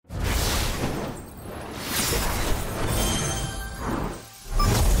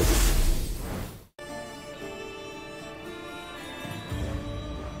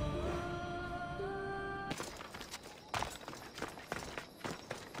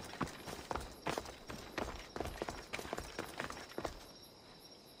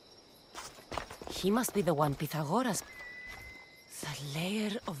He must be the one Pythagoras. The lair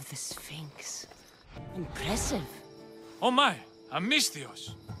of the Sphinx. Impressive. Oh my,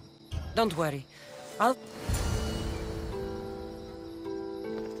 Amistios. Don't worry. I'll...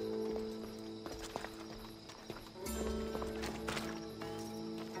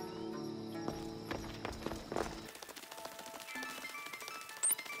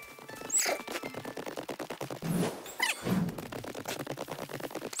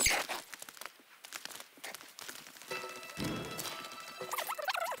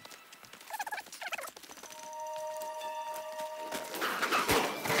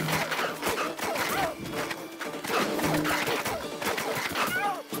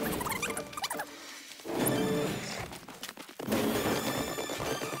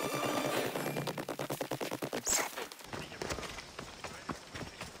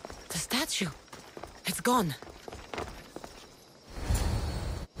 statue. It's gone.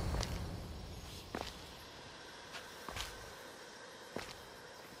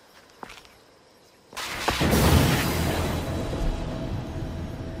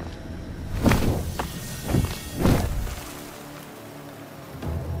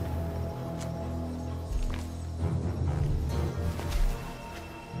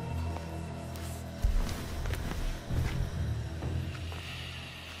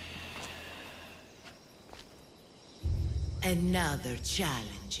 Another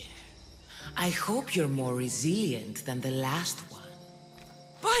challenger. I hope you're more resilient than the last one.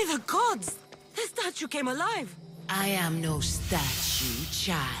 By the gods! The statue came alive! I am no statue,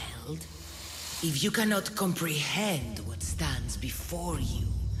 child. If you cannot comprehend what stands before you,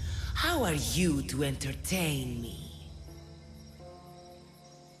 how are you to entertain me?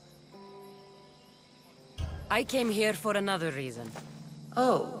 I came here for another reason.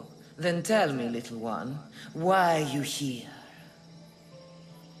 Oh, then tell me, little one, why are you here?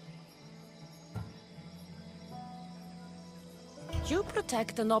 You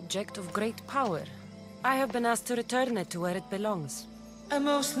protect an object of great power. I have been asked to return it to where it belongs. A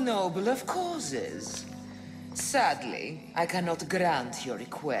most noble of causes. Sadly, I cannot grant your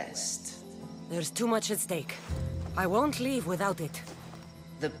request. There's too much at stake. I won't leave without it.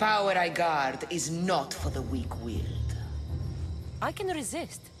 The power I guard is not for the weak-willed. I can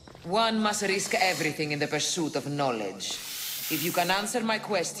resist. One must risk everything in the pursuit of knowledge. If you can answer my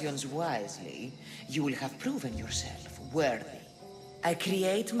questions wisely, you will have proven yourself worthy. I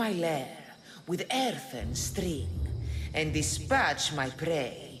create my lair with earthen string, and dispatch my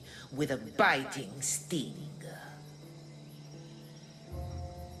prey with a biting sting.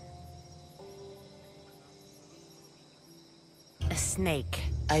 A snake.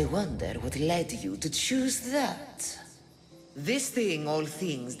 I wonder what led you to choose that. This thing all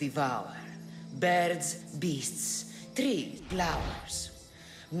things devour. Birds, beasts, trees, flowers.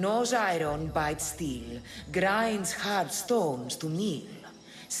 Gnaws iron, bites steel, grinds hard stones to meal,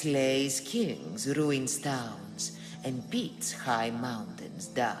 slays kings, ruins towns, and beats high mountains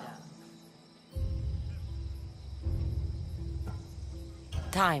down.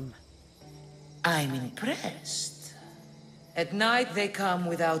 Time. I'm impressed. At night they come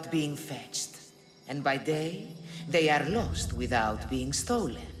without being fetched, and by day they are lost without being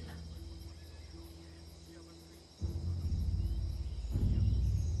stolen.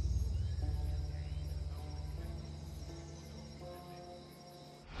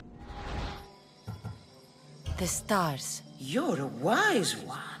 The stars. You're a wise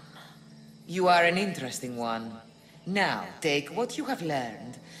one. You are an interesting one. Now, take what you have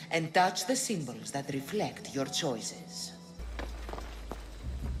learned and touch the symbols that reflect your choices.